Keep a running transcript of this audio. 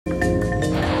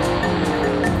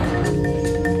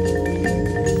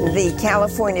The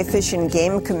California Fish and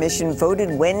Game Commission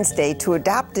voted Wednesday to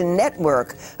adopt a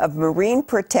network of marine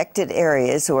protected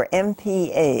areas, or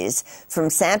MPAs, from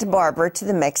Santa Barbara to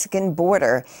the Mexican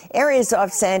border. Areas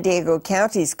off San Diego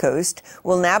County's coast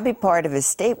will now be part of a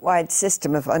statewide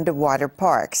system of underwater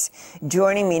parks.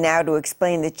 Joining me now to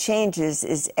explain the changes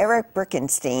is Eric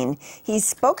Brickenstein.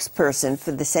 He's spokesperson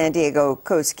for the San Diego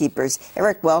Coastkeepers.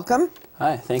 Eric, welcome.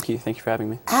 Hi, thank you. Thank you for having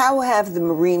me. How have the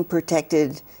marine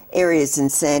protected areas in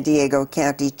San Diego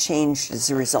County changed as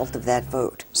a result of that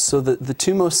vote? So the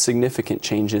two most significant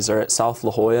changes are at South La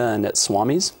Jolla and at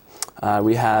Swamis.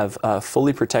 We have a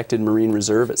fully protected marine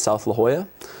reserve at South La Jolla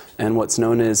and what's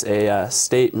known as a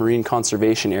state marine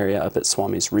conservation area up at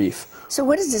Swamis Reef. So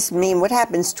what does this mean? What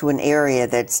happens to an area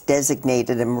that's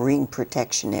designated a marine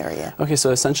protection area? Okay,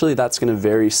 so essentially that's going to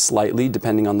vary slightly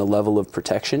depending on the level of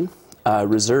protection.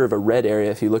 Reserve, a red area,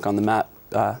 if you look on the map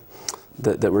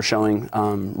that we're showing,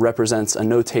 represents a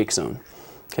no-take zone.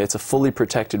 Okay, it's a fully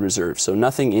protected reserve, so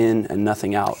nothing in and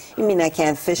nothing out. You mean I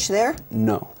can't fish there?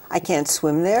 No. I can't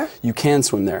swim there? You can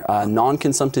swim there.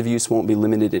 Non-consumptive use won't be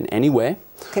limited in any way.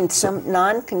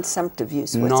 Non-consumptive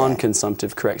use, what's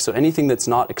non-consumptive, correct. So anything that's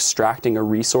not extracting a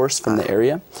resource from the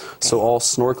area. Okay. So all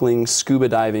snorkeling, scuba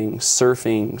diving,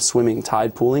 surfing, swimming,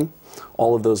 tide pooling,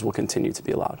 all of those will continue to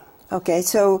be allowed. Okay,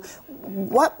 so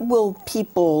what will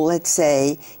people, let's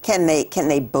say, can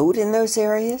they boat in those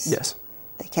areas? Yes.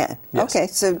 They can? Yes. Okay,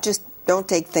 so just don't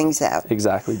take things out.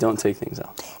 Exactly, don't take things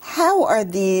out. How are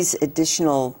these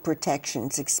additional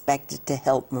protections expected to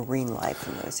help marine life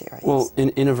in those areas? Well,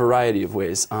 in a variety of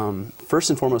ways. First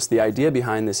and foremost, the idea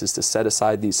behind this is to set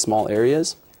aside these small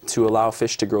areas to allow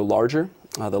fish to grow larger.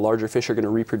 The larger fish are going to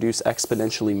reproduce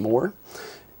exponentially more.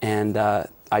 And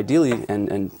ideally,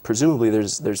 and presumably,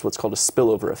 there's what's called a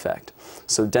spillover effect.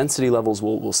 So density levels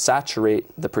will saturate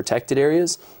the protected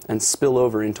areas and spill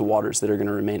over into waters that are going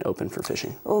to remain open for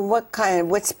fishing. Well,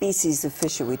 what species of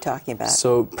fish are we talking about?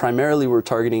 So primarily, we're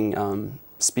targeting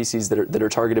species that are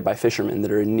targeted by fishermen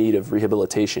that are in need of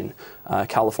rehabilitation.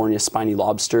 California spiny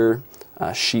lobster,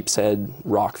 sheep's head,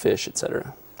 rockfish,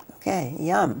 etc. Okay,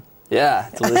 yum. Yeah,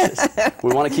 delicious.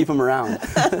 We want to keep them around.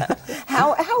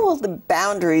 How will the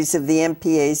boundaries of the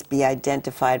MPAs be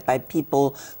identified by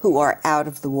people who are out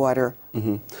of the water?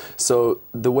 Mm-hmm. So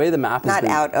the way the map is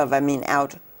out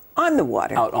on the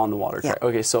water. Out on the water, yeah. Correct.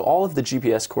 Okay, so all of the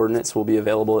GPS coordinates will be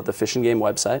available at the Fish and Game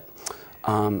website.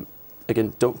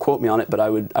 Again, don't quote me on it, but I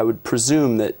would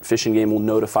presume that Fish and Game will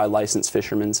notify licensed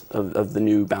fishermen of the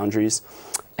new boundaries.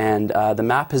 And the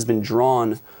map has been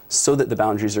drawn so that the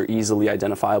boundaries are easily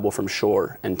identifiable from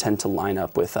shore and tend to line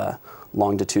up with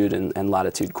longitude and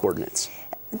latitude coordinates.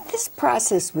 This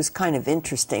process was kind of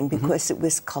interesting because it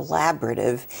was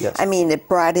collaborative. Yes. I mean, it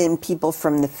brought in people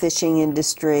from the fishing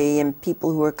industry and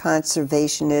people who are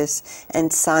conservationists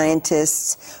and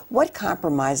scientists. What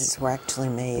compromises were actually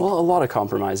made? Well, a lot of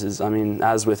compromises. I mean,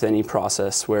 as with any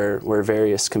process where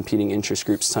various competing interest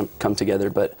groups come together.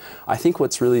 But I think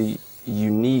what's really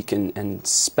unique and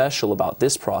special about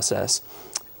this process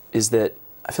is that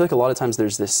I feel like a lot of times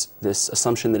there's this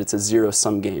assumption that it's a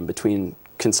zero-sum game between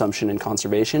consumption and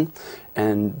conservation,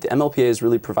 and the MLPA has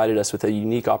really provided us with a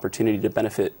unique opportunity to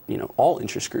benefit, all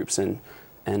interest groups and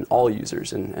all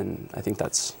users, and I think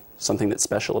that's something that's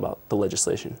special about the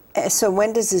legislation. So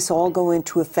when does this all go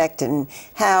into effect, and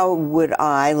how would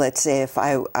I, let's say if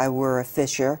I were a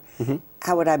fisher,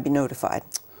 how would I be notified?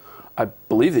 I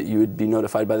believe that you would be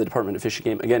notified by the Department of Fish and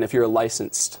Game. Again, if you're a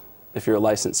licensed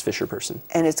fisher person.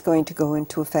 And it's going to go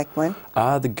into effect when?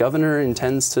 The governor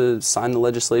intends to sign the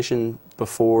legislation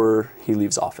before he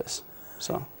leaves office.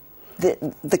 So.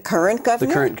 The current governor?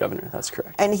 The current governor, that's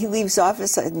correct. And he leaves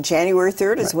office on January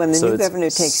 3rd is when the new governor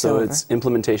takes over. So its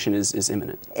implementation is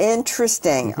imminent.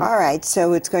 Interesting. All right,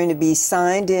 so it's going to be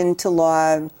signed into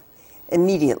law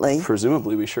immediately.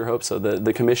 Presumably, we sure hope so.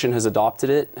 The commission has adopted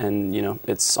it, and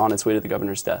it's on its way to the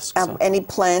governor's desk. So. Any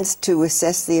plans to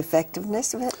assess the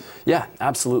effectiveness of it? Yeah,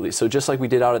 absolutely. So just like we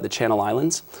did out at the Channel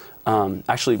Islands,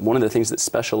 actually one of the things that's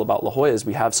special about La Jolla is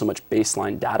we have so much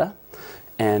baseline data,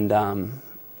 and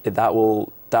that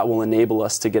will enable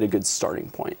us to get a good starting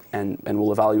point, and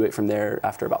we'll evaluate from there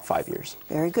after about 5 years.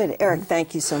 Very good. Eric,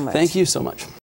 thank you so much. Thank you so much.